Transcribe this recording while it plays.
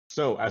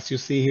So as you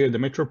see here, the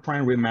Metroid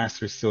Prime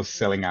Remaster is still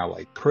selling out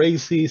like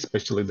crazy,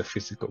 especially the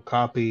physical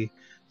copy,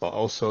 but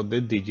also the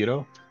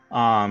digital.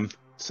 Um,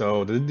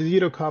 so the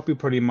digital copy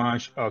pretty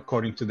much,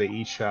 according to the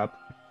eShop,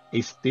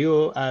 is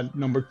still at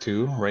number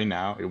two right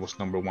now. It was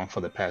number one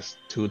for the past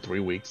 2, 3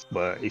 weeks,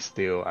 but it's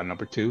still at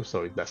number two.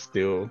 So that's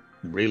still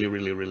really,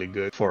 really, really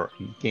good for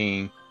a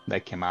game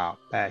that came out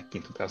back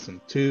in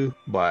 2002.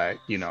 But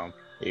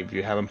if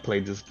you haven't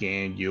played this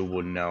game, you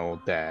will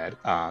know that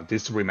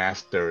this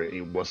remaster,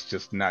 it was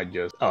just not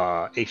just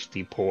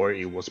HD port,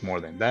 it was more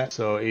than that.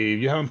 So if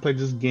you haven't played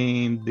this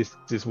game,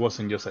 this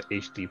wasn't just a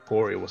HD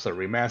port, it was a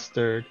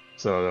remastered.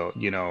 So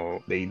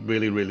they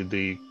really, really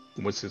did,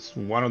 which is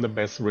one of the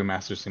best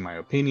remasters in my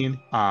opinion.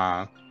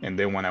 And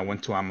then when I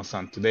went to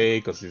Amazon today,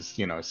 because it's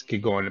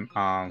keep going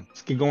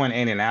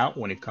in and out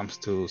when it comes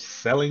to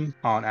selling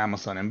on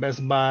Amazon and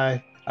Best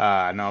Buy.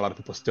 I know a lot of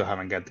people still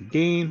haven't got the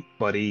game,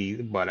 but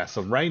as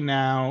of right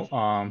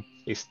now,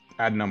 it's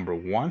at number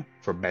one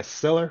for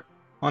bestseller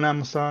on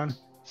Amazon.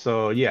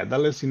 So yeah, that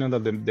lets you know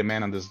that the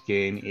demand on this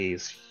game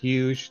is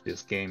huge.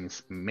 This game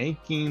is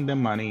making the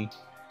money,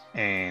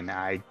 and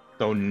I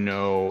don't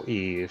know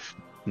if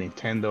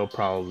Nintendo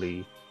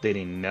probably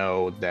didn't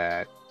know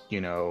that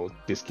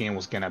this game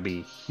was gonna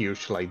be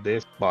huge like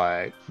this,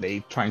 but they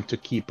trying to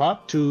keep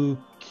up to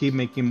keep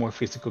making more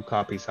physical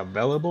copies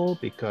available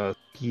because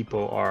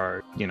people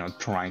are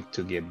trying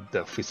to get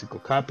the physical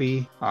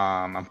copy.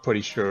 I'm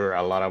pretty sure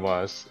a lot of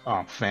us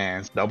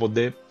fans double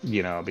dip,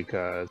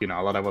 because a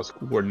lot of us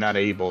were not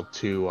able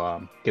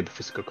to get the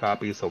physical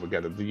copy, so we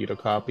got the digital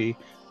copy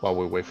while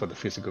we wait for the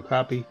physical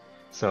copy.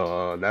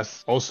 So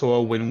that's also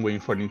a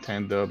win-win for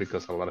Nintendo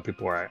because a lot of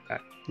people are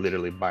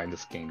literally buying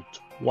this game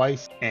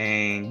twice.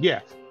 And yeah,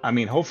 I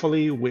mean,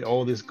 hopefully with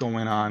all this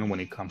going on when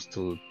it comes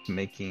to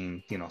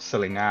making,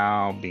 selling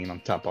out, being on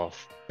top of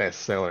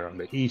bestseller on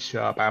the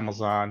eShop,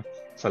 Amazon,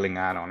 selling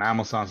out on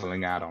Amazon,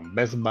 selling out on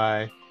Best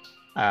Buy,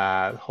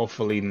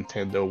 hopefully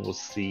Nintendo will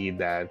see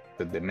that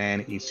the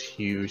demand is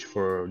huge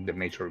for the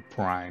Metroid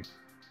Prime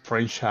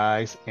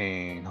franchise,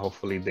 and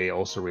hopefully they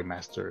also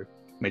remaster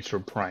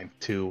Metroid Prime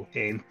 2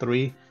 and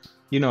 3,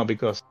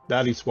 because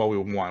that is what we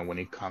want when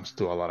it comes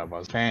to a lot of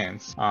us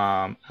fans.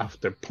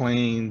 After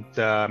playing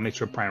the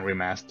Metroid Prime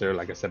Remaster,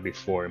 like I said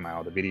before in my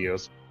other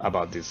videos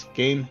about this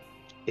game,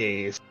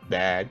 is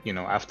that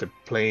after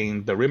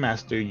playing the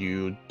remaster,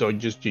 you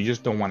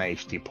just don't want a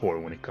HD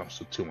port when it comes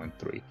to 2 and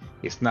 3.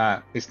 It's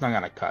not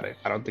gonna cut it.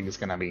 I don't think it's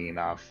gonna be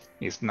enough.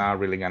 It's not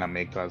really gonna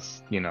make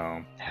us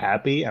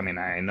happy. I mean,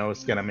 I know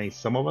it's gonna make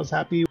some of us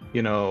happy,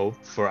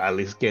 for at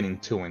least getting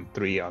 2 and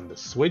 3 on the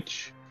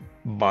Switch,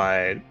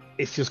 but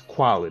it's just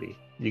quality.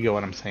 You get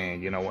what I'm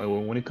saying?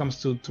 When it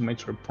comes to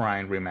Metroid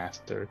Prime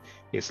Remaster,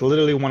 it's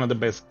literally one of the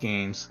best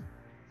games,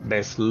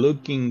 best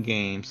looking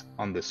games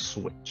on the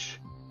Switch.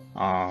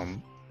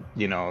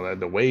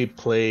 The way it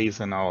plays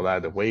and all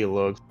that, the way it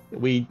looks,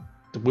 we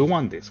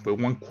want this. We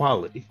want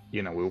quality.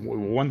 We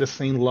want the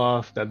same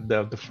love that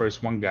the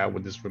first one got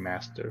with this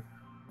remaster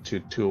to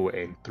 2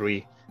 and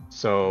 3.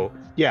 So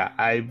yeah,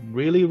 I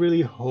really,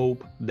 really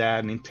hope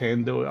that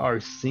Nintendo are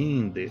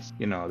seeing this.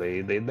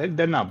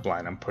 They're not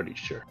blind, I'm pretty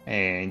sure.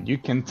 And you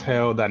can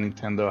tell that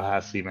Nintendo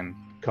has even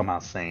come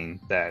out saying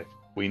that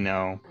we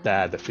know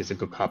that the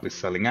physical copy is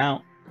selling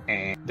out,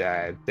 and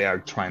that they are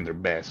trying their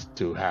best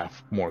to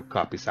have more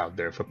copies out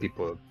there for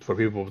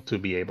people to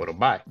be able to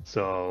buy.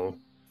 So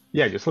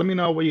yeah, just let me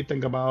know what you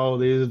think about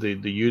this.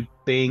 Do you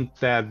think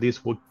that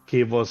this would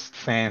give us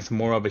fans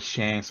more of a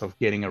chance of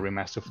getting a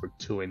remaster for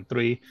 2 and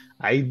 3?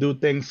 I do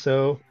think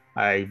so.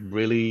 I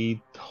really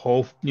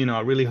hope,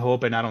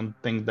 and I don't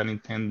think that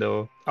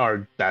Nintendo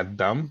are that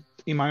dumb,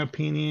 in my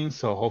opinion.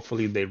 So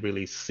hopefully they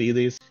really see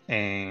this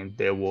and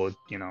they would,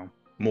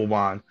 move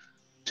on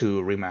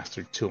to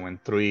remaster 2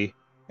 and 3.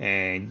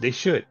 And they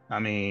should. I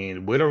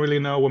mean, we don't really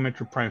know when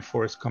Metroid Prime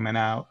 4 is coming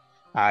out.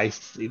 I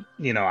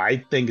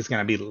think it's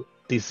gonna be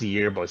this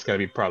year, but it's gonna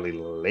be probably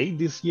late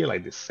this year,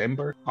 like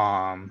December,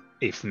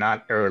 if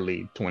not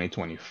early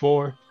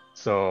 2024.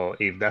 So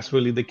if that's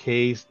really the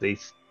case, they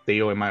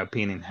in my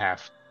opinion,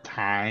 have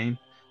time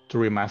to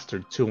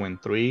remaster 2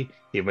 and 3.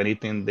 If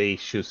anything, they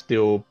should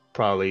still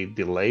probably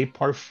delay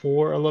part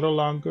 4 a little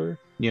longer.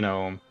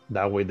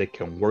 That way they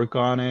can work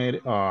on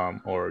it,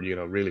 or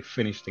really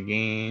finish the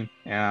game,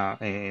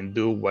 and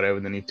do whatever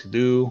they need to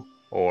do,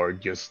 or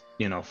just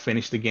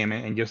finish the game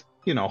and just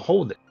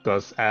hold it.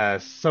 Because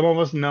as some of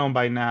us know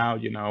by now,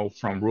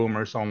 from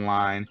rumors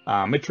online,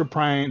 the Metroid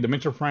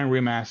Prime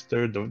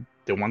Remaster,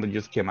 the one that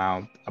just came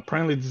out,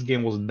 apparently this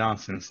game was done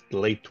since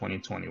late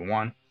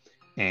 2021,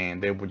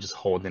 and they were just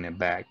holding it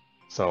back.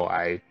 So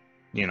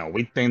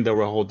we think they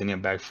were holding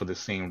it back for the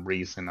same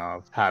reason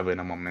of having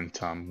a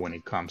momentum when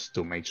it comes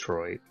to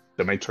Metroid,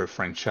 the Metroid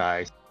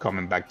franchise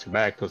coming back to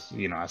back. Because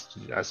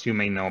as you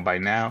may know by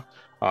now,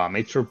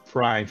 Metroid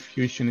Prime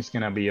Fusion is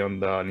gonna be on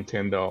the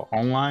Nintendo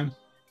Online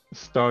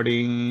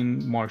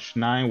starting March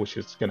 9, which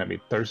is gonna be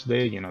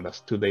Thursday.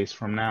 That's 2 days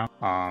from now.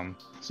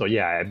 So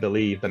yeah, I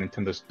believe that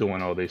Nintendo's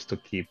doing all this to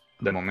keep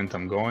the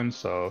momentum going.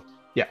 So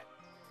yeah,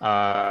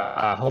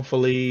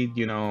 Hopefully,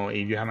 you know,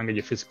 if you haven't got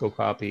your physical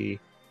copy,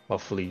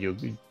 hopefully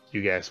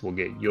you guys will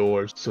get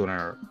yours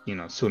sooner, you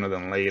know, sooner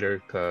than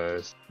later.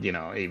 Because you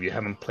know, if you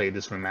haven't played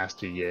this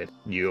remaster yet,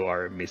 you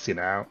are missing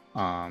out.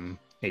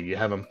 If you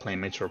haven't played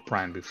Metroid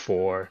Prime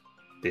before,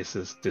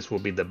 this will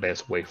be the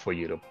best way for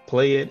you to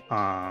play it.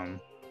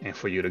 And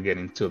for you to get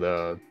into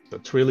the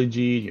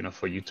trilogy, you know,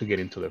 for you to get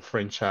into the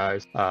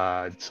franchise.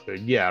 So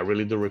yeah, I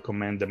really do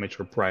recommend the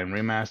Metroid Prime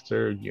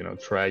Remaster. You know,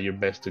 try your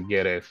best to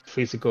get it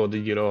physical,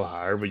 digital,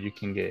 however you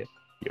can get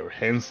your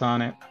hands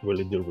on it. I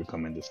really do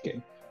recommend this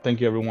game.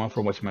 Thank you everyone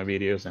for watching my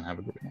videos and have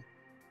a great one.